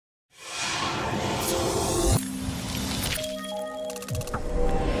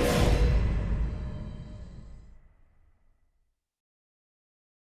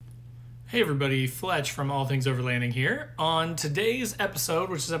Hey everybody, Fletch from All Things Overlanding here. On today's episode,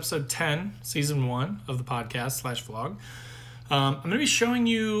 which is episode 10, season 1 of the podcast / vlog, I'm going to be showing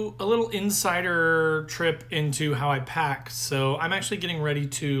you a little insider trip into how I pack. So I'm actually getting ready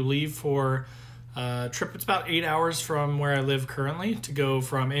to leave for a trip. It's about 8 hours from where I live currently to go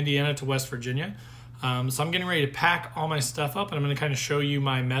from Indiana to West Virginia. So I'm getting ready to pack all my stuff up, and I'm going to kind of show you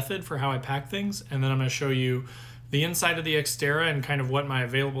my method for how I pack things, and then I'm going to show you the inside of the Xterra and kind of what my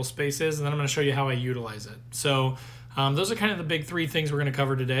available space is, and then I'm going to show you how I utilize it. So those are kind of the big 3 things we're going to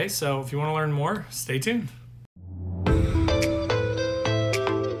cover today. So if you want to learn more, stay tuned.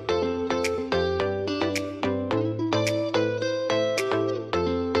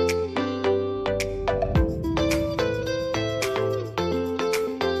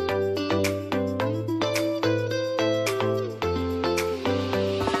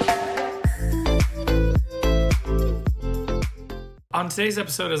 On today's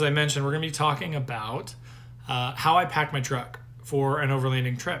episode, as I mentioned, we're going to be talking about how I pack my truck for an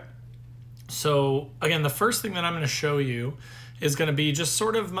overlanding trip. So again, the first thing that I'm going to show you is going to be just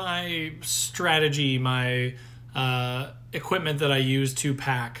sort of my strategy, my equipment that I use to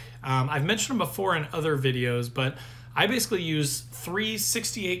pack. I've mentioned them before in other videos, but I basically use 3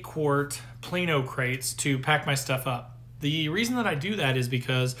 68-quart Plano crates to pack my stuff up. The reason that I do that is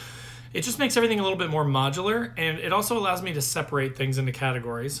because it just makes everything a little bit more modular, and it also allows me to separate things into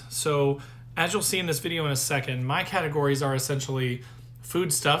categories. So as you'll see in this video in a second, my categories are essentially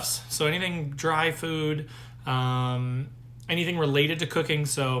foodstuffs. So anything dry food, anything related to cooking.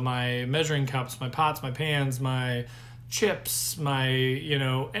 So my measuring cups, my pots, my pans, my chips,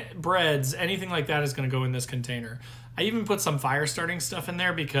 my breads, anything like that is going to go in this container. I even put some fire starting stuff in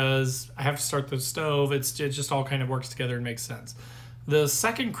there because I have to start the stove. It just all kind of works together and makes sense. The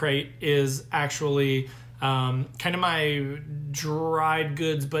second crate is actually kind of my dried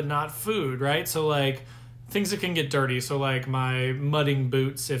goods, but not food, right? So like things that can get dirty. So like my mudding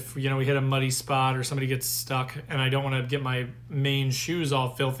boots, if we hit a muddy spot or somebody gets stuck and I don't want to get my main shoes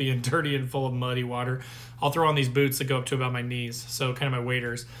all filthy and dirty and full of muddy water, I'll throw on these boots that go up to about my knees. So kind of my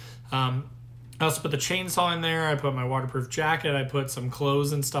waders. I also put the chainsaw in there. I put my waterproof jacket. I put some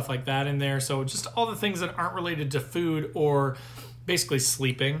clothes and stuff like that in there. So just all the things that aren't related to food or basically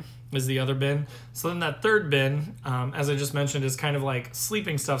sleeping is the other bin. So then that third bin, as I just mentioned, is kind of like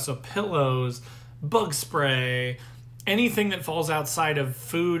sleeping stuff. So pillows, bug spray, anything that falls outside of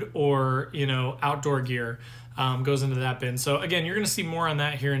food or, outdoor gear goes into that bin. So again, you're going to see more on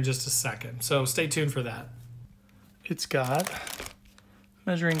that here in just a second. So stay tuned for that. It's got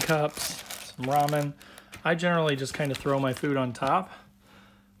measuring cups, some ramen. I generally just kind of throw my food on top,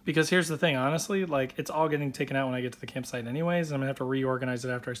 because here's the thing, honestly, like it's all getting taken out when I get to the campsite anyways, and I'm gonna have to reorganize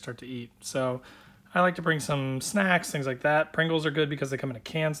it after I start to eat. So I like to bring some snacks, things like that. Pringles are good because they come in a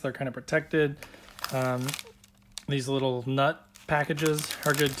can, so they're kind of protected. These little nut packages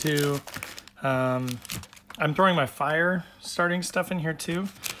are good too. I'm throwing my fire starting stuff in here too,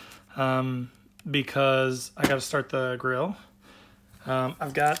 because I gotta start the grill.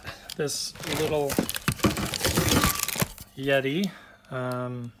 I've got this little Yeti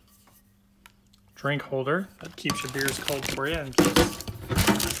drink holder that keeps your beers cold for you and keeps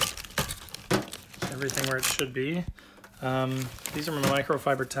everything where it should be. These are my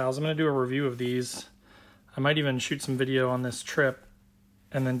microfiber towels. I'm going to do a review of these. I might even shoot some video on this trip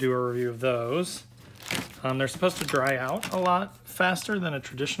and then do a review of those. They're supposed to dry out a lot faster than a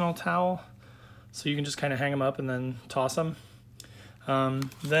traditional towel, so you can just kind of hang them up and then toss them.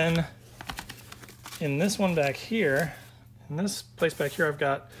 Then in this one back here, in this place back here, I've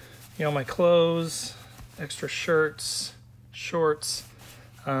got my clothes, extra shirts, shorts.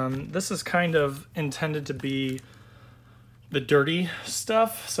 This is kind of intended to be the dirty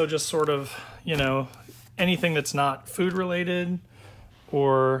stuff. So just sort of, anything that's not food related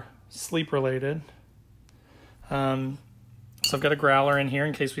or sleep related. So I've got a growler in here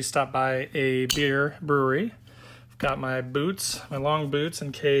in case we stop by a beer brewery. I've got my boots, my long boots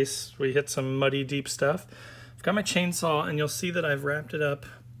in case we hit some muddy, deep stuff. I've got my chainsaw, and you'll see that I've wrapped it up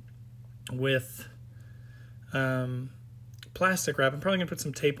with plastic wrap. I'm probably gonna put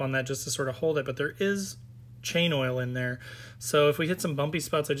some tape on that just to sort of hold it, but there is chain oil in there. So if we hit some bumpy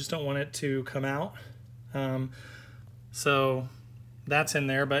spots, I just don't want it to come out. So that's in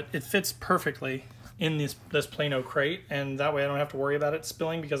there, but it fits perfectly in this Plano crate, and that way I don't have to worry about it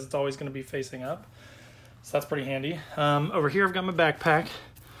spilling because it's always gonna be facing up. So that's pretty handy. Over here I've got my backpack,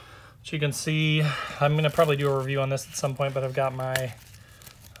 which you can see. I'm gonna probably do a review on this at some point, but I've got my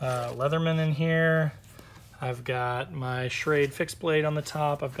Leatherman in here. I've got my Schrade fixed blade on the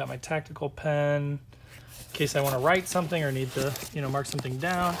top. I've got my tactical pen in case I want to write something or need to, mark something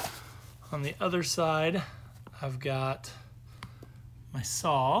down. On the other side, I've got my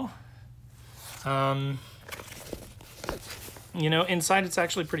saw. You know, inside it's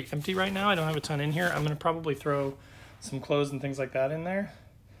actually pretty empty right now. I don't have a ton in here. I'm gonna probably throw some clothes and things like that in there.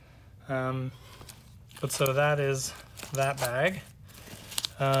 But so that is that bag.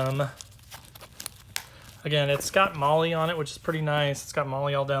 Again, it's got MOLLE on it, which is pretty nice. It's got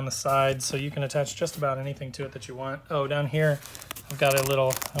MOLLE all down the sides, so you can attach just about anything to it that you want. Oh, down here, I've got a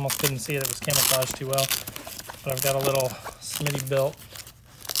little, I almost couldn't see it was camouflaged too well, but I've got a little Smitty built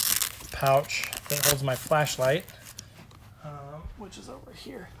pouch that holds my flashlight, which is over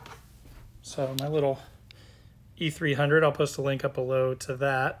here. So my little E300, I'll post a link up below to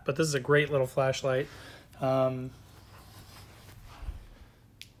that, but this is a great little flashlight. So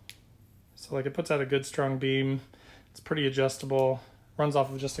like it puts out a good strong beam. It's pretty adjustable. Runs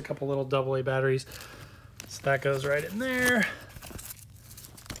off of just a couple little AA batteries. So that goes right in there.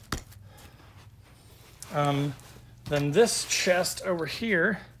 Then this chest over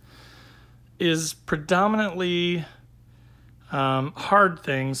here is predominantly hard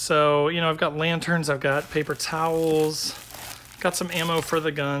things. So, you know, I've got lanterns, I've got paper towels, got some ammo for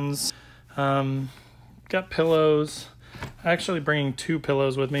the guns, got pillows. I'm actually bringing 2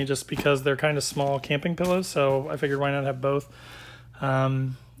 pillows with me just because they're kind of small camping pillows, so I figured why not have both.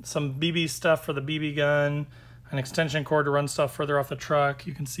 Some BB stuff for the BB gun, an extension cord to run stuff further off the truck.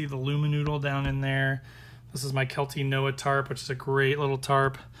 You can see the Luminoodle down in there. This is my Kelty Noah tarp, which is a great little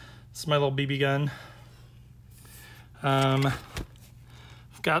tarp. This is my little BB gun. I've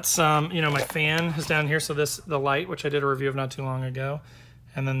got some, you know, my fan is down here, so the light, which I did a review of not too long ago.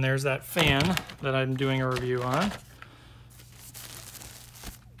 And then there's that fan that I'm doing a review on.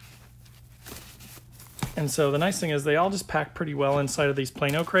 And so the nice thing is they all just pack pretty well inside of these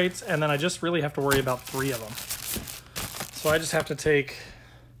Plano crates, and then I just really have to worry about 3 of them. So I just have to take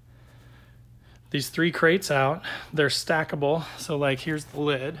these 3 crates out. They're stackable, so like here's the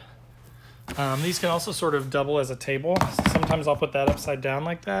lid. These can also sort of double as a table. Sometimes I'll put that upside down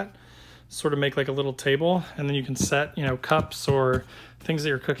like that, sort of make like a little table, and then you can set, you know, cups or things that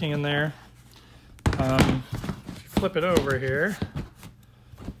you're cooking in there. If you flip it over here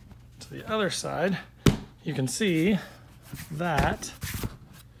to the other side, you can see that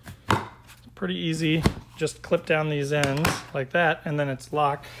it's pretty easy. Just clip down these ends like that, and then it's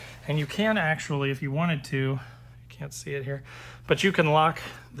locked. And you can actually, if you wanted to, you can't see it here, but you can lock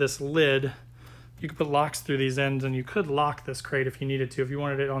this lid. You could put locks through these ends, and you could lock this crate if you needed to, if you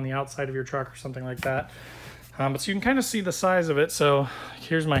wanted it on the outside of your truck or something like that. But so you can kind of see the size of it. So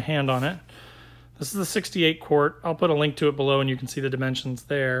here's my hand on it. This is the 68 quart. I'll put a link to it below, and you can see the dimensions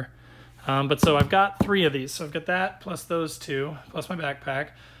there. But so I've got 3 of these. So I've got that plus those 2, plus my backpack.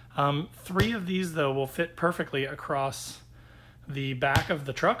 3 of these, though, will fit perfectly across the back of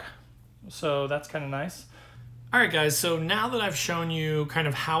the truck. So that's kind of nice. All right, guys, so now that I've shown you kind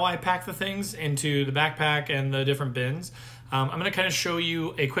of how I pack the things into the backpack and the different bins, I'm going to kind of show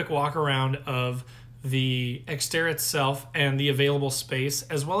you a quick walk around of the Xterra itself and the available space,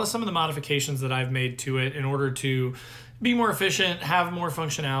 as well as some of the modifications that I've made to it in order to be more efficient, have more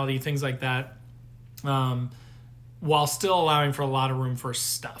functionality, things like that, while still allowing for a lot of room for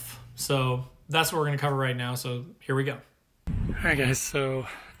stuff. So that's what we're going to cover right now, so here we go. All right, guys, so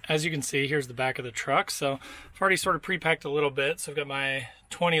as you can see, here's the back of the truck. So I've already sort of pre-packed a little bit. So I've got my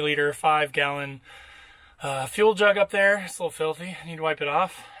 20-liter, 5-gallon fuel jug up there. It's a little filthy. I need to wipe it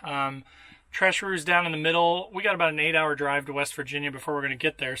off. Trash roo's down in the middle. We got about an 8-hour drive to West Virginia before we're going to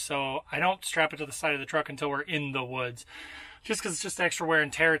get there, so I don't strap it to the side of the truck until we're in the woods. Just because it's just extra wear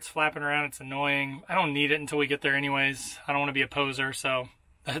and tear. It's flapping around. It's annoying. I don't need it until we get there anyways. I don't want to be a poser, so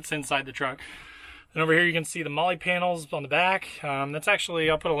that's inside the truck. And over here you can see the MOLLE panels on the back. That's actually,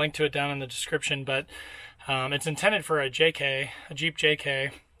 I'll put a link to it down in the description, but it's intended for a JK, a Jeep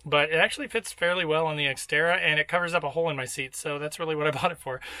JK, but it actually fits fairly well on the Xterra, and it covers up a hole in my seat, so that's really what I bought it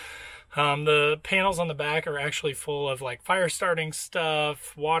for. The panels on the back are actually full of like fire starting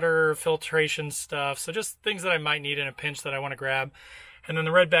stuff, water filtration stuff, so just things that I might need in a pinch that I want to grab. And then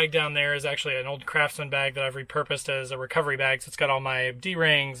the red bag down there is actually an old Craftsman bag that I've repurposed as a recovery bag. So it's got all my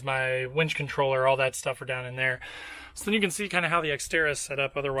D-rings, my winch controller, all that stuff are down in there. So then you can see kind of how the Xterra is set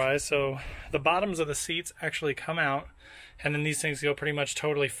up otherwise. So the bottoms of the seats actually come out, and then these things go pretty much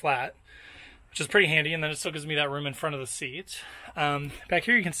totally flat, which is pretty handy. And then it still gives me that room in front of the seat. Back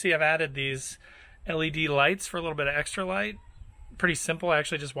here you can see I've added these LED lights for a little bit of extra light. Pretty simple. I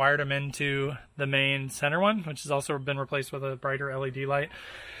actually just wired them into the main center one, which has also been replaced with a brighter LED light.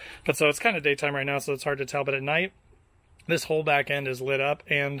 But so it's kind of daytime right now, so it's hard to tell. But at night, this whole back end is lit up.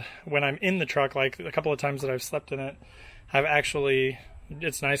 And when I'm in the truck, like a couple of times that I've slept in it, I've actually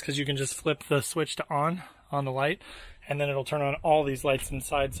it's nice because you can just flip the switch to on the light, and then it'll turn on all these lights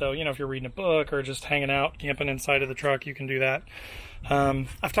inside. So, you know, if you're reading a book or just hanging out, camping inside of the truck, you can do that.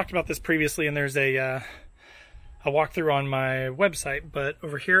 I've talked about this previously, and there's a walkthrough on my website, but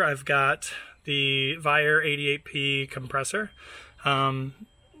over here I've got the Vire 88P compressor.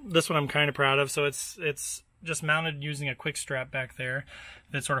 This one I'm kind of proud of. So it's just mounted using a quick strap back there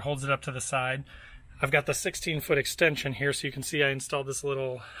that sort of holds it up to the side. I've got the 16-foot extension here, so you can see I installed this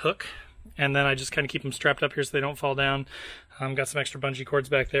little hook, and then I just kind of keep them strapped up here so they don't fall down. Got some extra bungee cords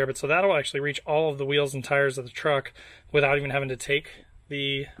back there, but so that'll actually reach all of the wheels and tires of the truck without even having to take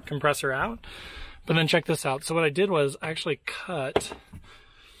the compressor out. But then check this out. So what I did was I actually cut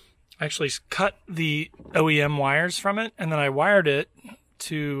the OEM wires from it, and then I wired it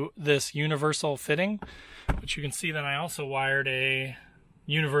to this universal fitting, which you can see that I also wired a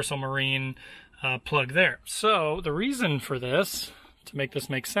universal marine plug there. So the reason for this, to make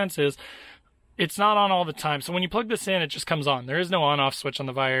this make sense, is it's not on all the time. So when you plug this in, it just comes on. There is no on-off switch on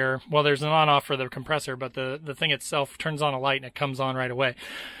the Vire. Well, there's an on-off for the compressor, but the thing itself turns on a light and it comes on right away.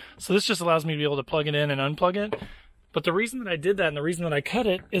 So this just allows me to be able to plug it in and unplug it. But the reason that I did that and the reason that I cut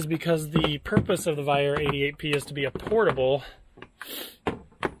it is because the purpose of the Vire 88P is to be a portable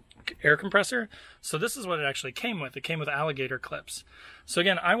air compressor. So this is what it actually came with. It came with alligator clips. So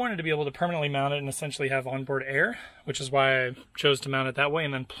again, I wanted to be able to permanently mount it and essentially have onboard air, which is why I chose to mount it that way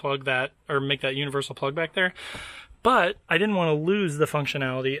and then plug that, or make that universal plug back there. But I didn't want to lose the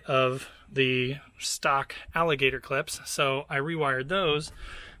functionality of the stock alligator clips, so I rewired those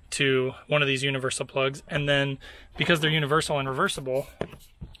to one of these universal plugs, and then because they're universal and reversible,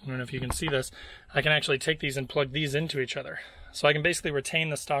 I don't know if you can see this, I can actually take these and plug these into each other. So I can basically retain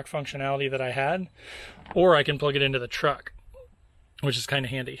the stock functionality that I had, or I can plug it into the truck, which is kind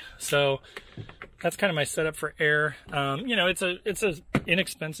of handy. So that's kind of my setup for air. You know, it's a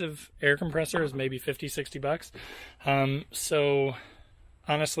inexpensive air compressor, is maybe 50, 60 bucks. So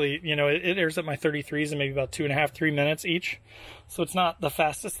honestly, you know, it airs at my 33s in maybe about 2.5, 3 minutes each. So it's not the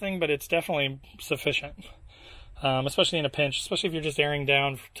fastest thing, but it's definitely sufficient. Especially in a pinch, especially if you're just airing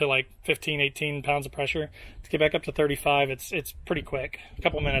down to like 15, 18 pounds of pressure. To get back up to 35, it's pretty quick, a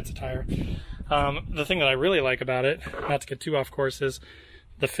couple minutes a tire. The thing that I really like about it, not to get too off course, is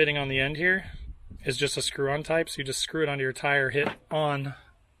the fitting on the end here is just a screw-on type. So you just screw it onto your tire, hit on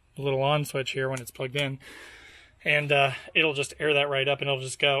the little on switch here when it's plugged in, and it'll just air that right up and it'll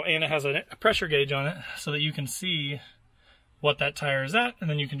just go. And it has a pressure gauge on it so that you can see what that tire is at, and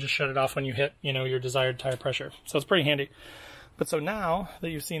then you can just shut it off when you hit, you know, your desired tire pressure. So it's pretty handy. But so now that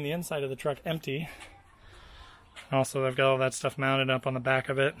you've seen the inside of the truck empty, also I've got all that stuff mounted up on the back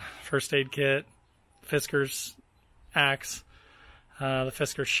of it. First aid kit, Fisker's axe, the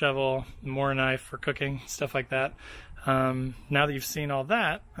Fisker's shovel, more knife for cooking, stuff like that. Now that you've seen all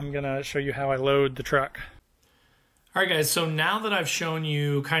that, I'm gonna show you how I load the truck. All right, guys, so now that I've shown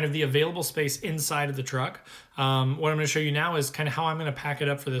you kind of the available space inside of the truck, what I'm going to show you now is kind of how I'm going to pack it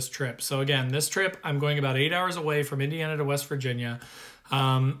up for this trip. So again, this trip, I'm going about 8 hours away from Indiana to West Virginia.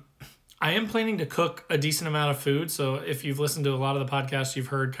 I am planning to cook a decent amount of food. So if you've listened to a lot of the podcasts, you've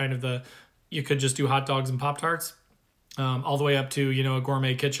heard kind of you could just do hot dogs and Pop-Tarts, all the way up to, you know, a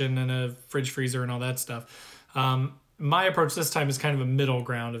gourmet kitchen and a fridge freezer and all that stuff. My approach this time is kind of a middle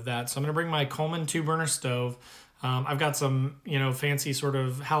ground of that. So I'm going to bring my Coleman 2-burner stove. I've got some, you know, fancy sort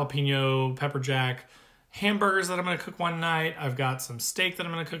of jalapeno, pepper jack hamburgers that I'm going to cook one night. I've got some steak that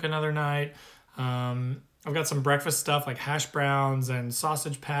I'm going to cook another night. I've got some breakfast stuff like hash browns and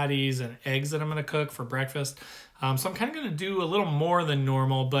sausage patties and eggs that I'm going to cook for breakfast. So I'm kind of going to do a little more than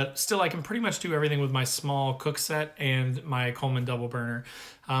normal, but still I can pretty much do everything with my small cook set and my Coleman double burner.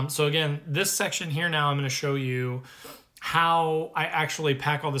 So again, this section here now I'm going to show you how I actually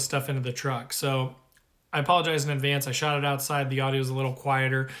pack all this stuff into the truck. So I apologize in advance. I shot it outside. The audio is a little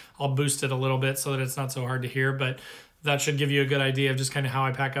quieter. I'll boost it a little bit so that it's not so hard to hear, but that should give you a good idea of just kind of how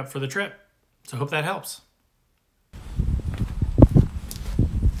I pack up for the trip. So I hope that helps.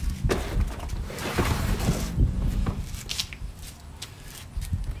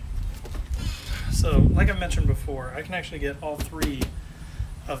 So, like I mentioned before, I can actually get all 3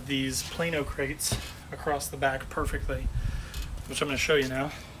 of these Plano crates across the back perfectly, which I'm going to show you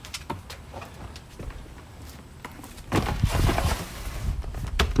now.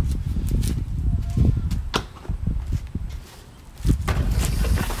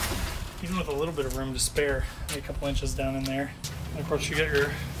 With a little bit of room to spare, maybe a couple inches down in there. And of course you got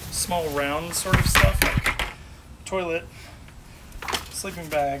your small round sort of stuff like toilet, sleeping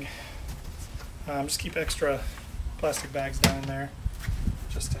bag. Just keep extra plastic bags down in there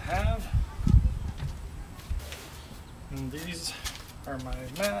just to have. And these are my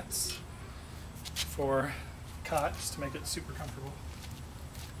mats for cot, just to make it super comfortable.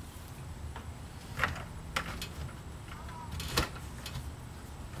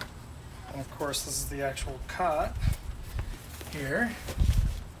 And of course, this is the actual cot here.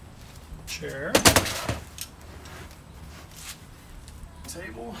 Chair.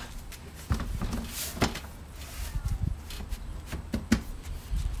 Table.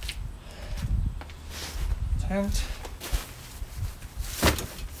 Tent.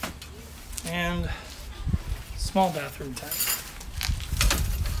 And small bathroom tent.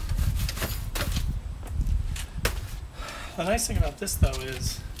 The nice thing about this though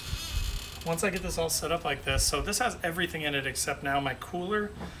is once I get this all set up like this, so this has everything in it except now my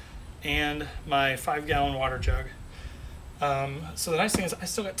cooler and my 5-gallon water jug. So the nice thing is I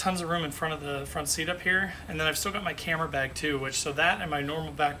still got tons of room in front of the front seat up here, and then I've still got my camera bag too, which so that and my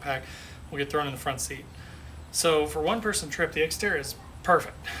normal backpack will get thrown in the front seat. So for one person trip, the Xterra is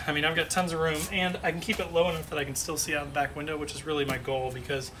perfect. I mean, I've got tons of room and I can keep it low enough that I can still see out the back window, which is really my goal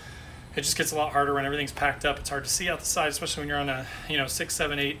because it just gets a lot harder when everything's packed up. It's hard to see out the side, especially when you're on a 6,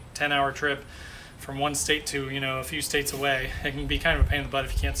 7, 8, 10-hour trip from one state to a few states away. It can be kind of a pain in the butt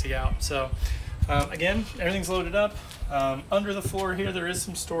if you can't see out. So again, everything's loaded up. Under the floor here there is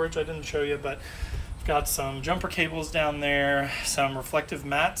some storage I didn't show you, but I've got some jumper cables down there, some reflective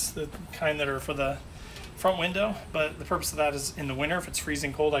mats, the kind that are for the front window, but the purpose of that is in the winter if it's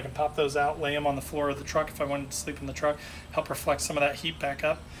freezing cold I can pop those out, lay them on the floor of the truck if I wanted to sleep in the truck, help reflect some of that heat back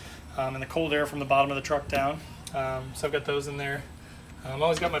up and the cold air from the bottom of the truck down. So I've got those in there. I've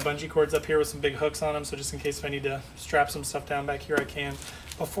always got my bungee cords up here with some big hooks on them, so just in case if I need to strap some stuff down back here I can.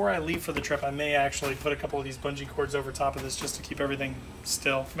 Before I leave for the trip I may actually put a couple of these bungee cords over top of this just to keep everything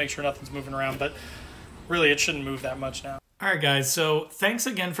still, make sure nothing's moving around, but really it shouldn't move that much now. Alright guys, so thanks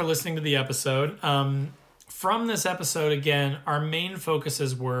again for listening to the episode. From this episode, again, our main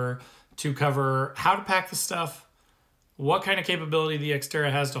focuses were to cover how to pack the stuff, what kind of capability the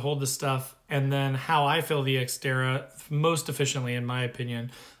Xterra has to hold the stuff, and then how I fill the Xterra most efficiently, in my opinion,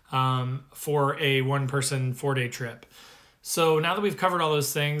 for a one-person 4-day trip. So now that we've covered all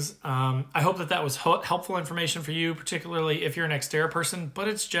those things, I hope that that was helpful information for you, particularly if you're an Xterra person, but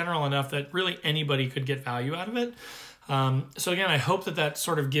it's general enough that really anybody could get value out of it. So again, I hope that that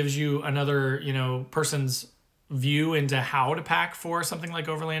sort of gives you another, person's view into how to pack for something like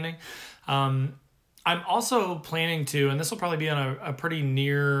overlanding. I'm also planning to, and this will probably be on a pretty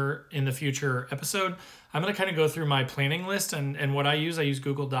near in the future episode, I'm going to kind of go through my planning list and what I use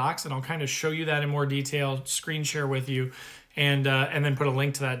Google Docs, and I'll kind of show you that in more detail, screen share with you, and then put a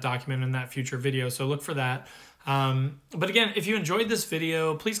link to that document in that future video. So look for that. But again, if you enjoyed this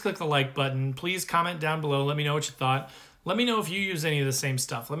video, please click the like button. Please comment down below. Let me know what you thought. Let me know if you use any of the same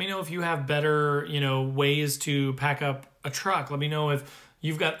stuff. Let me know if you have better, ways to pack up a truck. Let me know if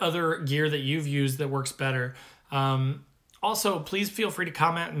you've got other gear that you've used that works better. Also, please feel free to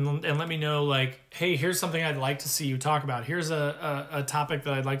comment and let me know, like, hey, here's something I'd like to see you talk about. Here's a topic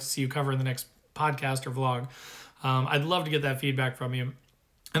that I'd like to see you cover in the next podcast or vlog. I'd love to get that feedback from you.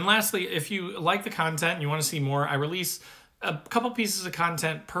 And lastly, if you like the content and you want to see more, I release a couple pieces of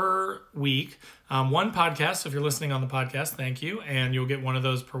content per week. One podcast, so if you're listening on the podcast, thank you, and you'll get one of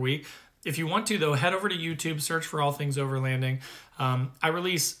those per week. If you want to, though, head over to YouTube, search for All Things Overlanding. I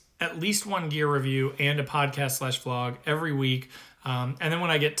release at least one gear review and a podcast/vlog every week. And then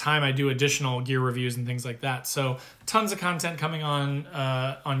when I get time, I do additional gear reviews and things like that. So tons of content coming on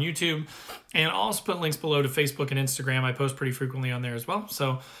YouTube. And I'll also put links below to Facebook and Instagram. I post pretty frequently on there as well.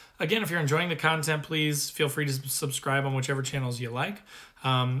 So again, if you're enjoying the content, please feel free to subscribe on whichever channels you like.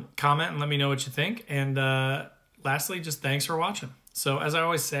 Comment and let me know what you think. And lastly, just thanks for watching. So as I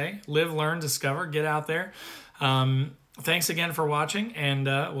always say, live, learn, discover, get out there. Thanks again for watching, and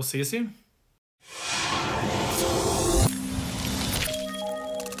we'll see you soon.